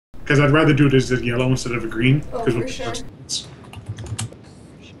Because I'd rather do it as a yellow instead of a green. Oh, for sure.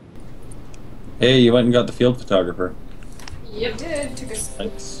 Hey, you went and got the field photographer. Yep, did. It took us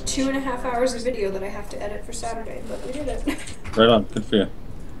 2.5 hours of video that I have to edit for Saturday, but we did it. Right on, good for you.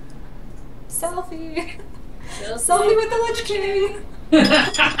 Selfie! Selfie with the Lich King!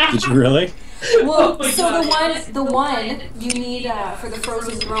 Did you really? Well, so the one you need for the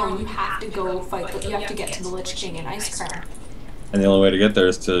Frozen Throne, you have to go fight. You have to get to the Lich King in Ice Crown. And the only way to get there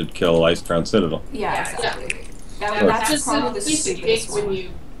is to kill Ice Crown Citadel. Yeah, exactly. Yeah. That's probably the stupidest one.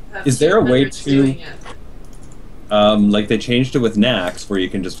 Is there a way to, like they changed it with Nax, where you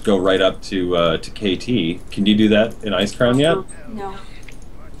can just go right up to KT. Can you do that in Ice Crown yet? No.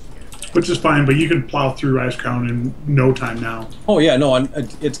 Which is fine, but you can plow through Ice Crown in no time now. Oh yeah, no,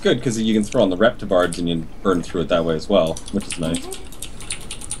 it's good because you can throw on the Reptibards and you burn through it that way as well, which is nice.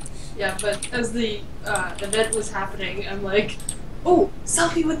 Yeah, but as the event was happening, I'm like, oh,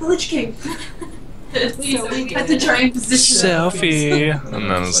 selfie with the Lich King! At least I had to try and position selfie! And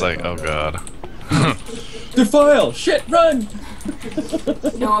then it's like, oh god. Defile! Shit, run!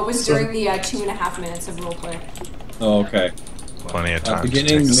 No, it was during the 2.5 minutes of roleplay. Oh, okay. Plenty of time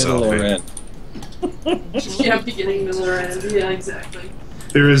beginning, to take a middle, or selfie. end. Yeah, beginning, middle, or end. Yeah, exactly.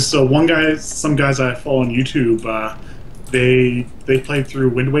 There is some guys I follow on YouTube. They played through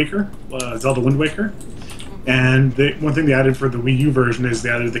Wind Waker, Zelda Wind Waker, and one thing they added for the Wii U version is they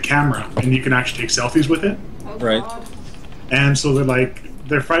added the camera, and you can actually take selfies with it. Oh, right. God. And so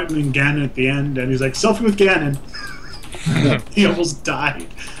they're fighting Ganon at the end, and he's like, selfie with Ganon. He almost died.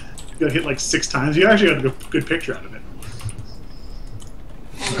 He got hit like 6 times. You actually got a good picture out of it.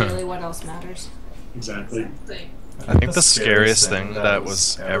 And really, what else matters? Exactly. I think the scariest thing that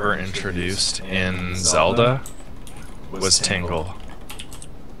was ever introduced in Zelda was Tingle.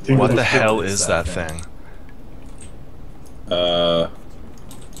 What the hell is that thing? You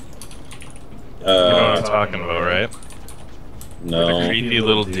You know what I'm talking about, right? no. The creepy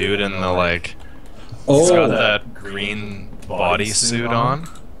little dude in the like... Oh, He's got that green bodysuit on.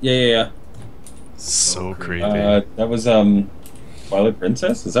 Yeah. So creepy. That was Twilight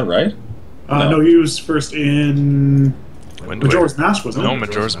Princess. Is that right? No, he was first in Wind Majora's Waker. Mask, wasn't it? No,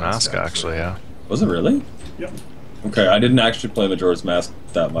 Majora's Mask, actually, yeah. Was it really? Yep. Okay, I didn't actually play Majora's Mask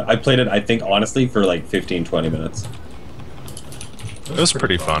that much. I played it, I think, honestly, for like 15-20 minutes. It was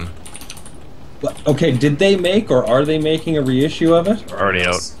pretty fun. Okay, did they make or are they making a reissue of it? Already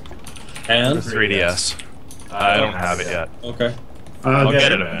out. And? The 3DS. I don't have it yet. Okay. I'll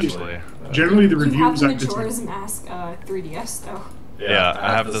get it eventually. Generally, the You have reviews the I could Majora's Mask 3DS, though. Yeah,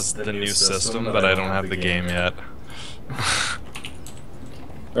 I have the new system, but I don't have the game yet.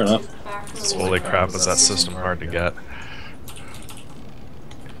 Fair enough. Holy crap, was that system hard to get.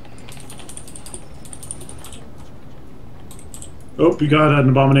 Oh, we got an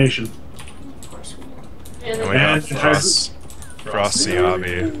abomination. Of course we do. And we got And it has- Frosty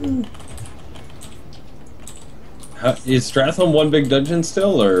Hobby. Is Stratholme one big dungeon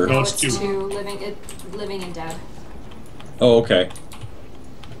still, or? No, No, it's it's 2. two, living and dead. Oh, okay.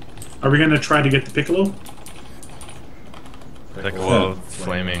 Are we gonna try to get the Piccolo? Piccolo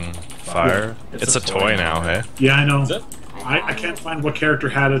Flaming Fire. It's a toy now, hey? Yeah, I know. Is it? I can't find what character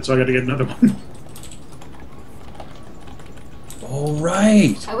had it, so I gotta get another one. Oh,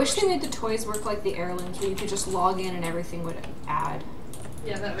 right. I wish they made the toys work like the heirlooms, where you could just log in and everything would add.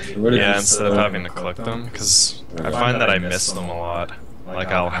 Yeah, that would be What Yeah, is- instead of having to click them, because I find that I miss them a lot. Like,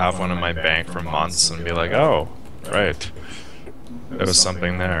 I'll have one in my bank for months and be like, oh, right. There was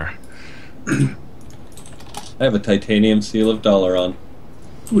something there. I have a titanium seal of Dalaran.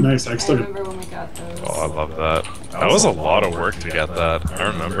 Ooh, nice. I I still remember when we got those. Oh, I love that. That was a lot of work to get that. I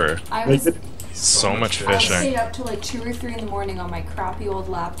remember. I was So much I stayed fishing. up till like 2 or 3 in the morning on my crappy old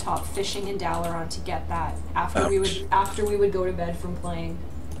laptop fishing in Dalaran to get that after we would go to bed from playing.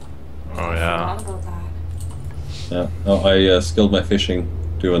 Oh, I yeah. forgot about that. Yeah. Oh, I skilled my fishing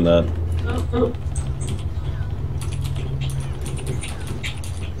doing that.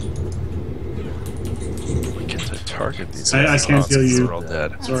 We get to target these I guys. can't Oh, heal you. they're all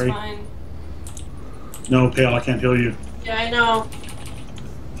dead. That's Sorry. fine. No, Pale, I can't heal you. Yeah, I know.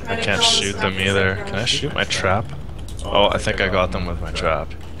 I can't shoot them either. Can I shoot my trap? Oh, I think I got them with my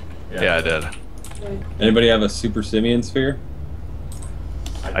trap. Yeah, I did. Anybody have a super simian sphere?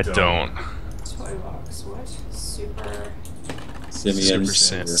 I don't. Toy box. What? Super. Simian.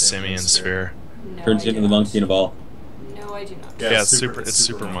 Simian sphere. No, Turns I you into do the not. monkey in a ball. No, I do not. Yeah, it's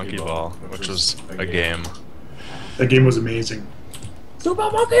Super Monkey Ball, which was a game. That game was amazing. Super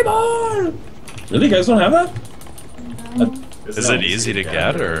monkey ball! Really, you guys don't have that? No. Is it easy to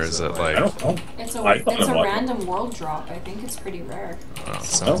get, or is it I like? don't know. It's I a thought it's it a was. random world drop. I think it's pretty rare. Oh, it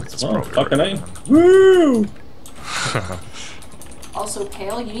sounds Oh, like it's well, probably fucking right. A. Woo! Also,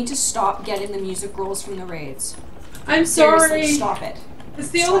 Pale, you need to stop getting the music rolls from the raids. I'm Seriously, sorry. stop it. It's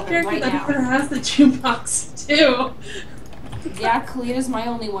the Stop only it character right that now. even has the jukebox too. Yeah, Kalita's my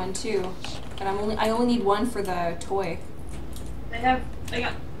only one too, and I only need one for the toy. I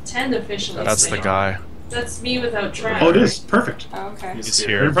got 10 officially. That's the guy. That's me without track. Oh, it is perfect. Oh, okay. He's Right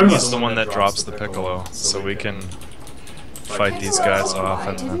here. in front of He's us. the one that drops the piccolo, so we can fight these guys off. Why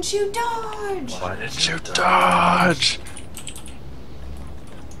And then... didn't you dodge? Why didn't you dodge?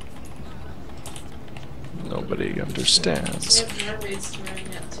 Nobody We understands. have more raids to run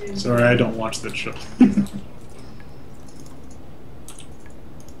yet too. Sorry, I don't watch that show.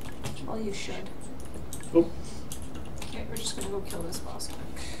 Well, you should. Oh. Okay, we're just gonna go kill this boss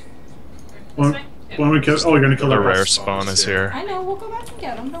quick. When, when we kill, oh, you're gonna kill The the rare boss. spawn is here. I know. We'll go back and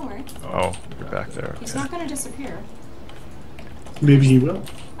get him. Don't worry. Oh, you're back there. He's Okay. not gonna disappear. Maybe he will.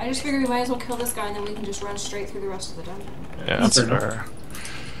 I just figured we might as well kill this guy and then we can just run straight through the rest of the dungeon. Yeah, that's Fair enough. fair.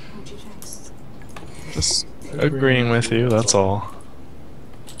 Oh, gee, thanks. Just agreeing with you, that's all.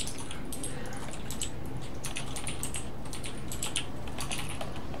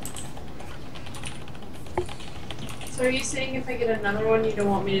 So are you saying if I get another one, you don't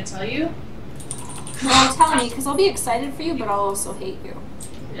want me to tell you? Well, tell me, because I'll be excited for you, but I'll also hate you.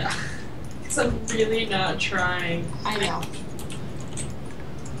 Yeah. Because I'm really not trying. I know.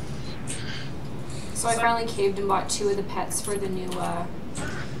 So I finally caved and bought 2 of the pets for the new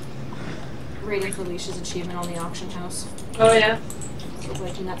Rating for Leashes achievement on the auction house. Oh yeah? So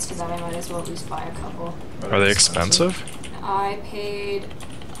like nuts to that, I might as well at least buy a couple. Are they expensive? I paid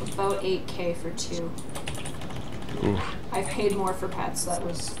about 8K for 2. Ooh. I've paid more for pets, that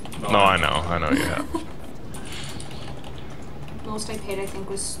was... No, I know you have. Most I paid, I think,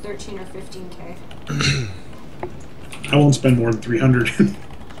 was 13 or 15K. I won't spend more than 300.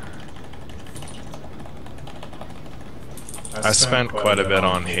 I spent quite a bit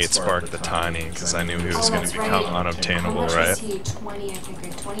on Hate Spark the Tiny because I knew he was going to become unobtainable, How much right? was he? 20, I think,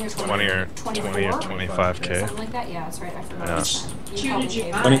 right? 20 or 20 or 24? 25K. Something like that? Yeah, that's right. I forgot. Yeah. what you said. Two probably did you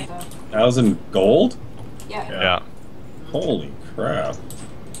paid buy? for it, though. 1,000 gold? Yeah. Yeah. Holy crap.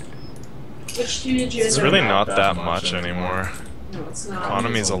 Which 2 did you It's end up really buying? not that much anymore. No, it's not.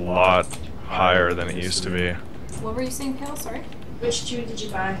 Economy's a lot higher than it used to be. What were you saying, Pale? Sorry? Which 2 did you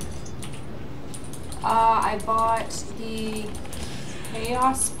buy? I bought the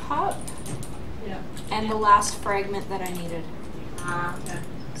Chaos Pup Yeah. and the last fragment that I needed. Ah, okay.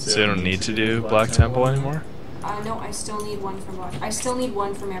 So you don't need to do Black Temple anymore? No, I still need one from Black. I still need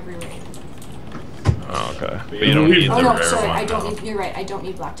one from every raid. Oh, okay. But you don't need the Oh no, rare sorry, one. I don't no. need. You're right. I don't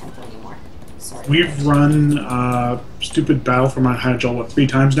need Black Temple anymore. Sorry. We've run stupid Battle for Mount Hagel, what, 3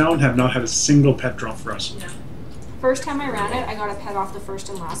 times now, and have not had a single pet drop for us. Yeah. First time I ran it, I got a pet off the first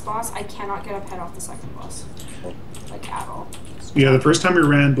and last boss. I cannot get a pet off the second boss, like at all. Yeah, the first time we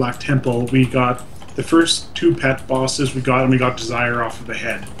ran Black Temple, we got the first 2 pet bosses we got, and we got Desire off of the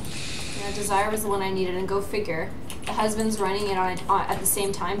head. Yeah, Desire was the one I needed, and go figure. The husband's running it on at the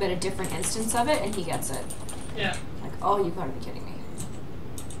same time, but a different instance of it, and he gets it. Yeah. Like, oh, you gotta be kidding me.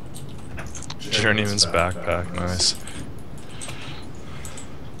 Journeyman's backpack, nice.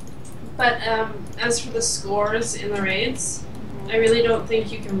 But as for the scores in the raids, I really don't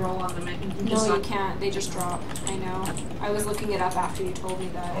think you can roll on them. I think you just No, you can't. They just drop. I know. I was looking it up after you told me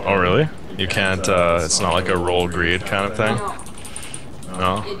that. Oh, really? You can't, it's not like a roll greed kind of thing?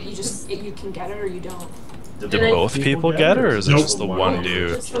 No, No? you can get it or you don't. Did both people get it, or is it Nope. just the one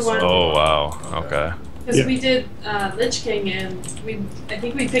dude? Just the one. Oh, wow. Okay. Because Yeah. we did Lich King, and I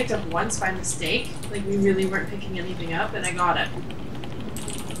think we picked up once by mistake. Like we really weren't picking anything up, and I got it.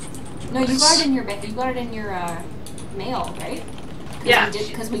 No, you got it in your mail, right? Yeah.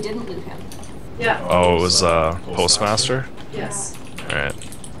 Because we didn't loot him. Yeah. Oh, it was, Postmaster? Yes. Alright.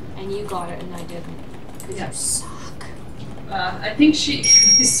 And you got it and I didn't. Because Yeah. you suck. I think I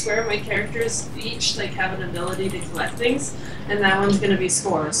swear my characters each like have an ability to collect things, and that one's gonna be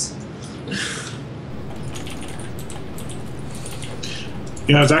scores.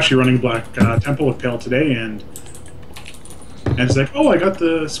 Yeah, I was actually running Black Temple with Pale today, and it's like, oh, I got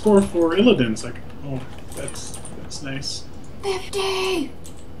the score for Illidan. It's like, oh, that's nice. 50!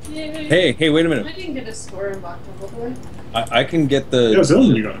 Yay. Hey, wait a I minute. didn't get a score in Black Temple today. I can get Yeah, it was the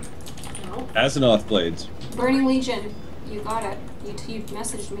Illidan you got it. No. Azeroth blades. Burning Legion, you got it. You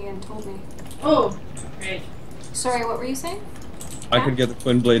messaged me and told me. Oh, great. Sorry, what were you saying? I could get the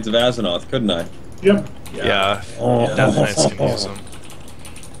twin blades of Azeroth, couldn't I? Yep. Yeah, Oh. Death Knights can use them.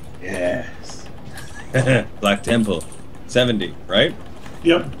 Yes. Black Temple. 70, right?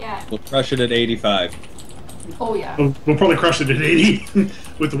 Yep. Yeah. We'll crush it at 85. Oh yeah. We'll probably crush it at 80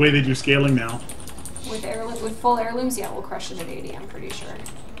 with the way they do scaling now. With full heirlooms, yeah, we'll crush it at 80. I'm pretty sure.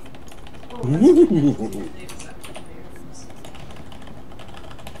 Ooh.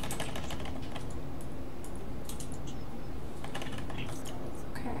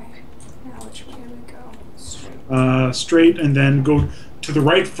 Okay. Now which way do we go? Straight. Straight, and then go to the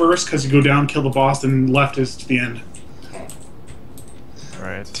right first because you go down, kill the boss, and left is to the end. Okay.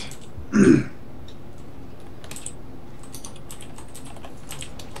 Right.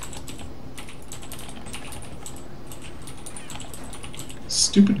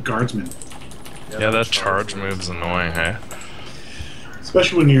 Stupid guardsmen. Yeah, that charge move's annoying, hey?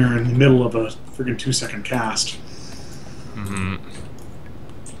 Especially when you're in the middle of a friggin' 2-second cast. Mm-hmm.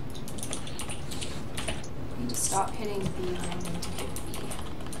 Need to stop hitting B and then to hit B.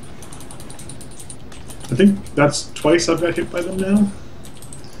 I think that's twice I've got hit by them now.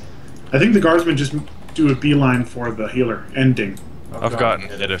 I think the guardsmen just do a beeline for the healer ending. I've gotten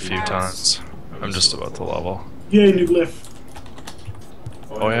hit a few times. I'm just about to level. Yay, new glyph.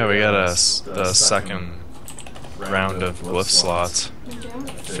 Oh yeah, we got the second round of glyph slots. You do?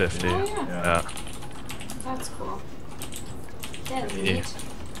 50. Oh, yeah. Yeah. That's cool. That's Yeah. neat.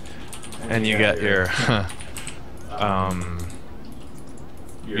 And you get your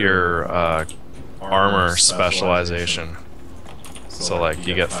armor specialization. So like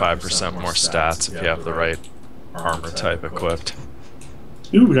you get 5% more stats if you have the right armor type equipped.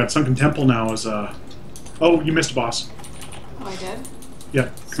 Ooh, we got Sunken Temple now as a... Oh, you missed a boss. Oh, I did? Yeah,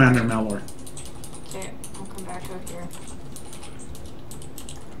 Commander Malor. Okay, I'll come back out here.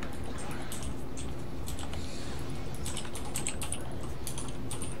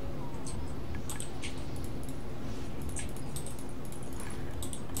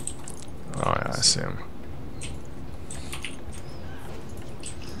 Oh yeah, I see him.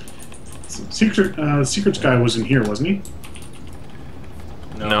 Secrets guy was in here, wasn't he?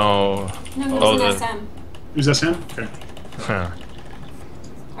 No. No, he Oh, was the- an SM. Who's that him? Okay. Huh.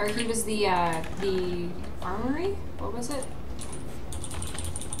 Or he was the armory? What was it?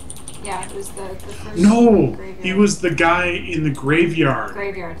 Yeah, it was the first No! graveyard. He was the guy in the graveyard.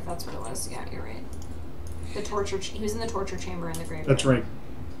 Graveyard, that's what it was. Yeah, you're right. The torture. He was in the torture chamber in the graveyard. That's right.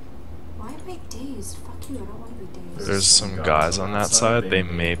 Why am I dazed? Fuck you! I don't want to be dazed. There's some guys on that side. They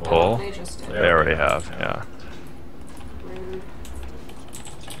may pull. They just did. They already have. Yeah. Rude.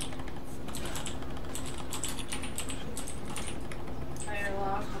 Fire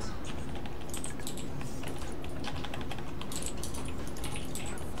locked.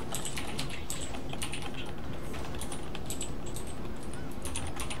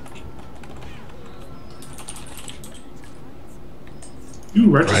 Ooh,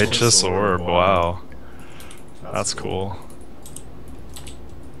 Righteous orb. Wow. That's cool.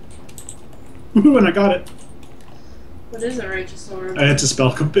 Woohoo, and I got it. What is a righteous orb? It's a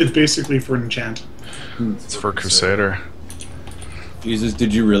spell. It's basically for an enchant. It's for Crusader. Jesus,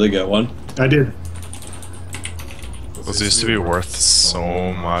 did you really get one? I did. Those used to be worth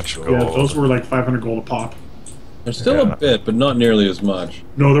so much gold. Yeah, those were like 500 gold a pop. They're still Yeah. a bit, but not nearly as much.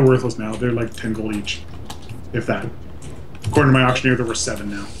 No, they're worthless now. They're like 10 gold each. If that. According to my auctioneer, there were 7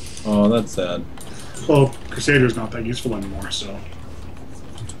 now. Oh, that's sad. Well, Crusader's not that useful anymore, so...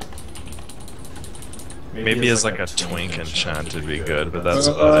 Maybe as like a twink enchant would be good, but that's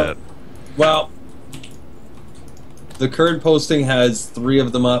about it. Well, the current posting has 3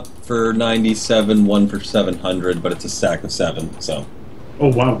 of them up for 97, 1 for 700, but it's a stack of 7, so... Oh,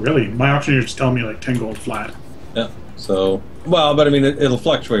 wow, really? My auctioneer's just telling me like 10 gold flat. Yeah, so... Well, but I mean, it'll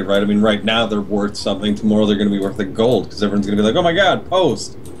fluctuate, right? I mean, right now they're worth something, tomorrow they're going to be worth like gold, because everyone's going to be like, oh my god,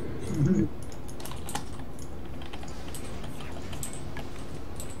 post!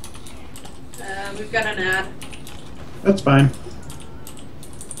 We've got an ad. That's fine.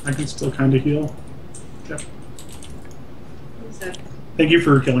 I can still kind of heal. Yep. Who's that? Thank you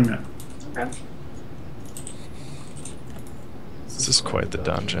for killing that. Okay. This is quite the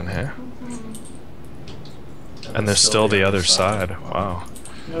dungeon, hey? And there's still the other side. Wow.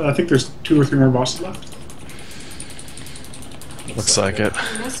 I think there's 2 or 3 more bosses left. Looks like it.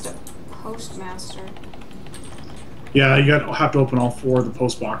 I missed a postmaster. Yeah, you have to open all 4 of the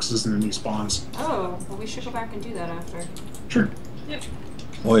post boxes and then he spawns. Oh, well, we should go back and do that after. Sure. Yep.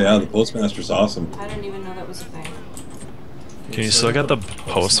 Oh yeah, the postmaster's awesome. I didn't even know that was a thing. Can you still get the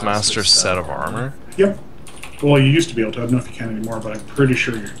postmaster set of armor? Yep. Well, you used to be able to. I don't know if you can anymore, but I'm pretty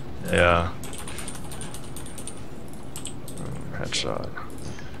sure you're... Yeah. Headshot.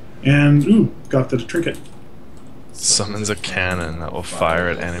 And, ooh, got the trinket. Summons a cannon that will fire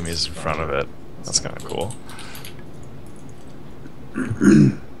at enemies in front of it. That's kind of cool.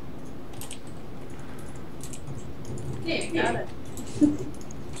 Hey, got it.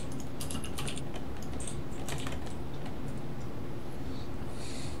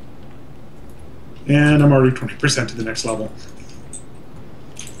 And I'm already 20% to the next level.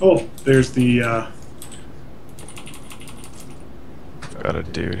 Oh, there's the... Got a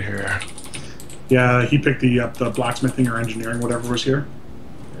dude here. yeah, he picked the blacksmithing or engineering, whatever was here.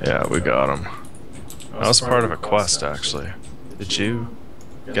 Yeah, we got him. That was part of a quest, actually. Did you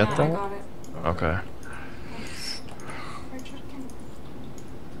get Yeah, I that? got it. Okay. We're checking.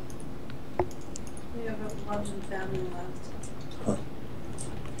 We have a lot of family left.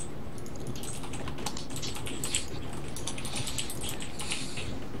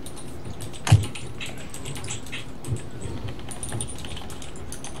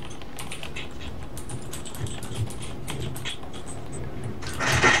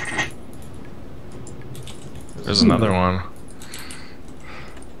 There's another one.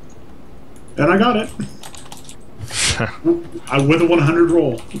 And I got it. With a 100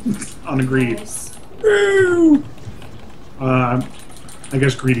 roll on a greed. Nice. I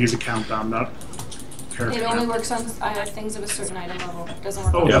guess greedy is a countdown, not It character. only works on things of a certain item level. It doesn't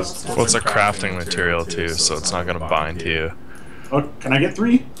work Oh, on yep. level stuff. Well, it's a crafting material too, so it's not gonna bind to you. Oh, can I get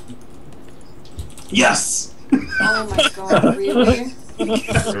 3? Yes! Oh my god, really?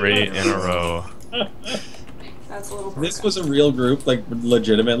 3 in a row. That's a little If this broken. was a real group, like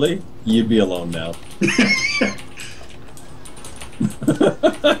legitimately, you'd be alone now.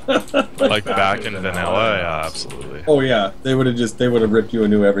 Like back in vanilla, yeah, absolutely. Oh yeah, they would have ripped you a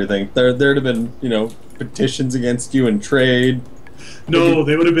new everything. There'd have been, petitions against you and trade. No,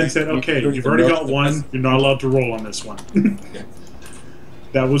 they would have been said, okay, you've already got one, you're not allowed to roll on this one.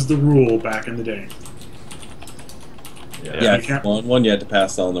 That was the rule back in the day. Yeah, you can't- one you had to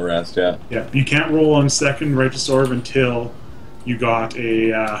pass on the rest. Yeah. Yeah, you can't roll on second right to serve until you got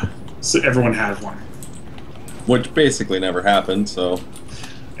a, so everyone has one. Which basically never happened. So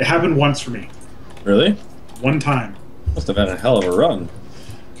It happened once for me. really, One time. must have had a hell of a run.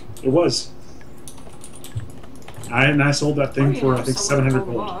 It was. I sold that thing for, I think, Someone 700 told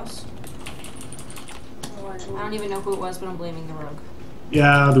the gold. boss. I don't even know who it was, but I'm blaming the rogue.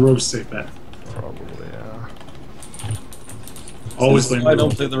 Yeah, the rogue's a safe bet. Probably, yeah. Always This is blame why I the don't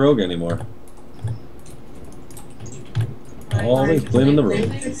rogue. play the rogue anymore. Always blaming the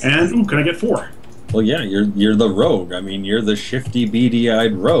rogue. And, ooh, can I get 4? Well, yeah, you're the rogue. I mean, you're the shifty,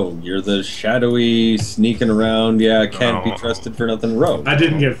 beady-eyed rogue. You're the shadowy, sneaking around. Yeah, can't be Oh. trusted for nothing rogue. I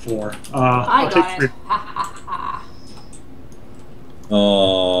didn't get 4. I I'll take got 3. it. Ha ha ha.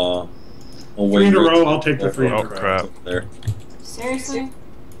 Oh, 3 in a row, I'll take the 3 in a Oh row. crap. There. Seriously?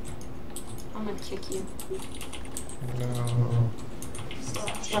 I'm gonna kick you. No.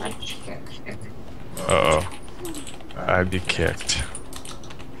 Kick. Uh-oh. I'd be kicked.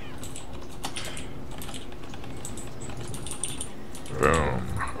 Boom.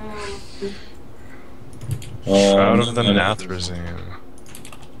 Out of the Nathrezine.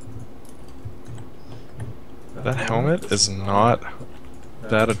 That helmet is not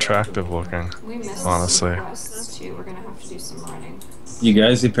that attractive looking. We missed Honestly. some quests too. We're gonna have to do some running. You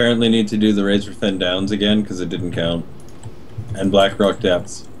guys apparently need to do the Razorfen Downs again because it didn't count. And Blackrock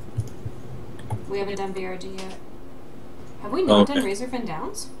Depths. We haven't done BRD yet. Have we not Okay. done Razorfin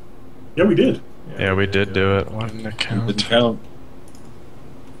Downs? Yeah, we did. Yeah, we did do it. Why didn't it Didn't count? count.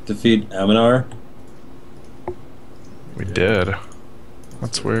 Defeat Aminar. We did.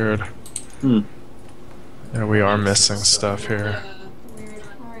 That's weird. Hmm. Yeah, we are missing stuff here. Weird.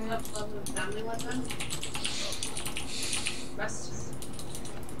 Alright. Family one then? Rest.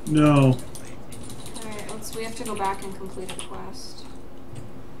 No. Alright, we have to go back and complete a quest.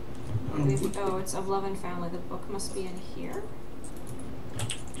 Oh, it's of Love and Family. The book must be in here.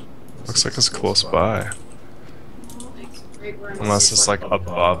 Looks like it's close by. Unless it's like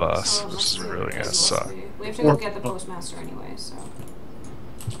above us, Oh, it which must is be- really it gonna must suck. be. We have to go get the postmaster anyway, so.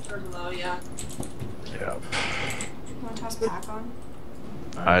 Or below, yeah. Yep. You want to toss pack on?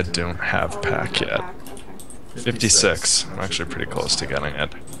 I don't have Oh, we pack don't have yet. pack, okay. 56. I'm actually pretty close to getting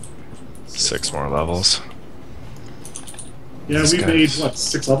it. 6 more levels. Yeah, This we've guy- made, what,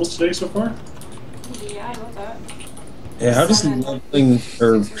 6 levels today so far? Yeah, I got that. Yeah, how does Seven. leveling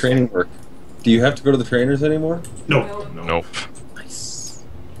or training work? Do you have to go to the trainers anymore? No. Nope. Nice.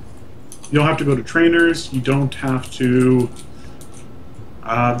 You don't have to go to trainers. You don't have to...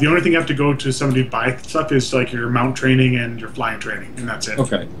 the only thing you have to go to somebody to buy stuff is like your mount training and your flying training, and that's it.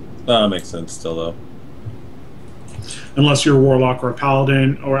 Okay. That makes sense still, though. Unless you're a warlock or a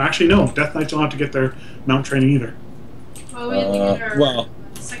paladin, or actually no, Death Knights don't have to get their mount training either. Well, we had to get our well-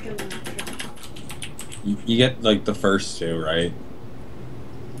 second one. You get, like, the first 2, right?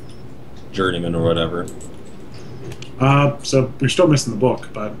 journeyman or whatever. So we're still missing the book,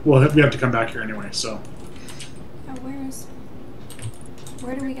 but we have to come back here anyway. So. Oh,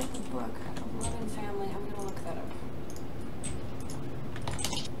 where do we get the book? Love and Family. I'm gonna look that up.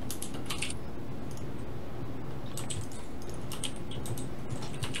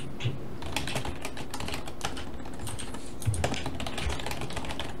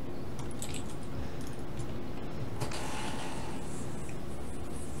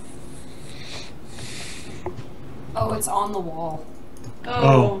 Oh, it's on the wall.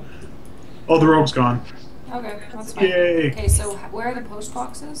 Oh. Oh, the rogue's gone. Okay, that's fine. Yay! Okay, so where are the post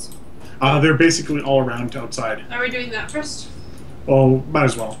boxes? They're basically all around outside. Are we doing that first? Well, might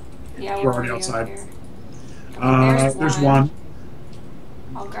as well. Yeah, We're already outside. Here. Okay, There's one.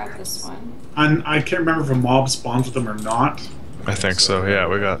 I'll grab this one. And I can't remember if a mob spawns with them or not. I think so, yeah,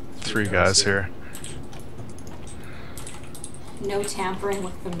 we got 3 guys here. No tampering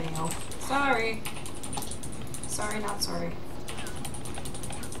with the mail. Sorry. Sorry, not sorry.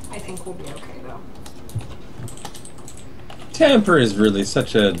 I think we'll be okay, though. Tamper is really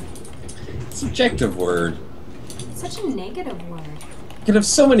such a subjective word. Such a negative word. It could have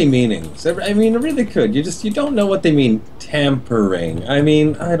so many meanings. I mean, it really could. You don't know what they mean. Tampering. I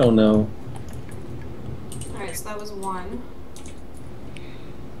mean, I don't know. Alright, so that was 1.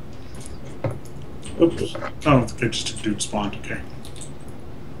 Oops. Oh, okay, just a dude spawned. Okay.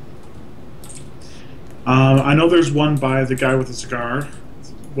 I know there's one by the guy with the cigar.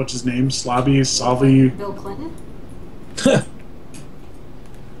 What's his name? Salvi. Bill Clinton?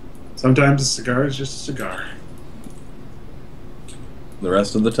 Sometimes a cigar is just a cigar. The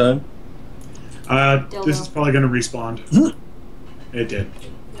rest of the time? This is probably going to respawn. It did.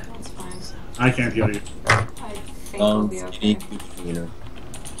 Yeah, that's fine. I can't heal you. I think we'll be okay.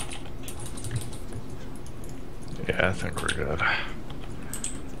 Yeah, I think we're good.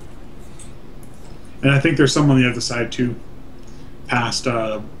 And I think there's some on the other side too, past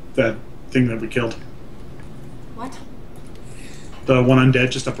that thing that we killed. What? The one undead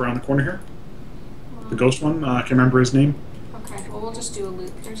just up around the corner here. The ghost one. I can't remember his name. Okay, well we'll just do a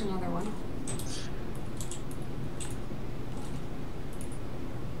loop. There's another one.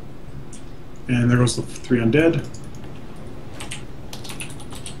 And there goes the 3 undead.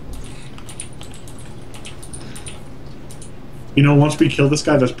 You know, once we kill this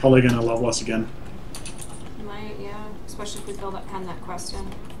guy, that's probably going to level us again. Yeah, especially if we hand that quest in.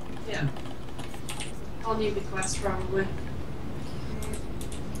 Yeah. I'll need the quest probably. Okay.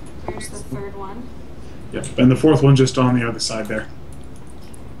 Here's the 3rd one. Yep, and the 4th one just on the other side there.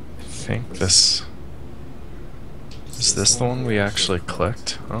 I think this... Is this the one we actually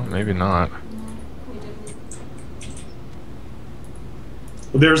clicked? Oh, maybe not. No, we didn't.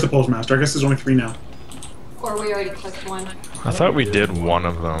 Well, there's the postmaster. I guess there's only 3 now. Or we already clicked one. I thought we did one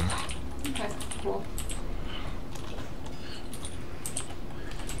of them. Okay, cool.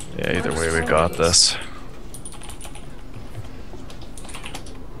 Yeah, either way we got this.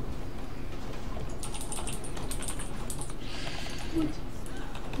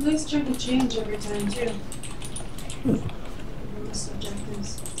 Nice chunk of change every time too. The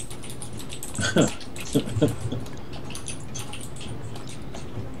subjectives.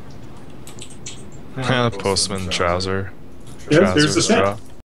 Yeah, the postman trouser. Yes, there's the straw. set.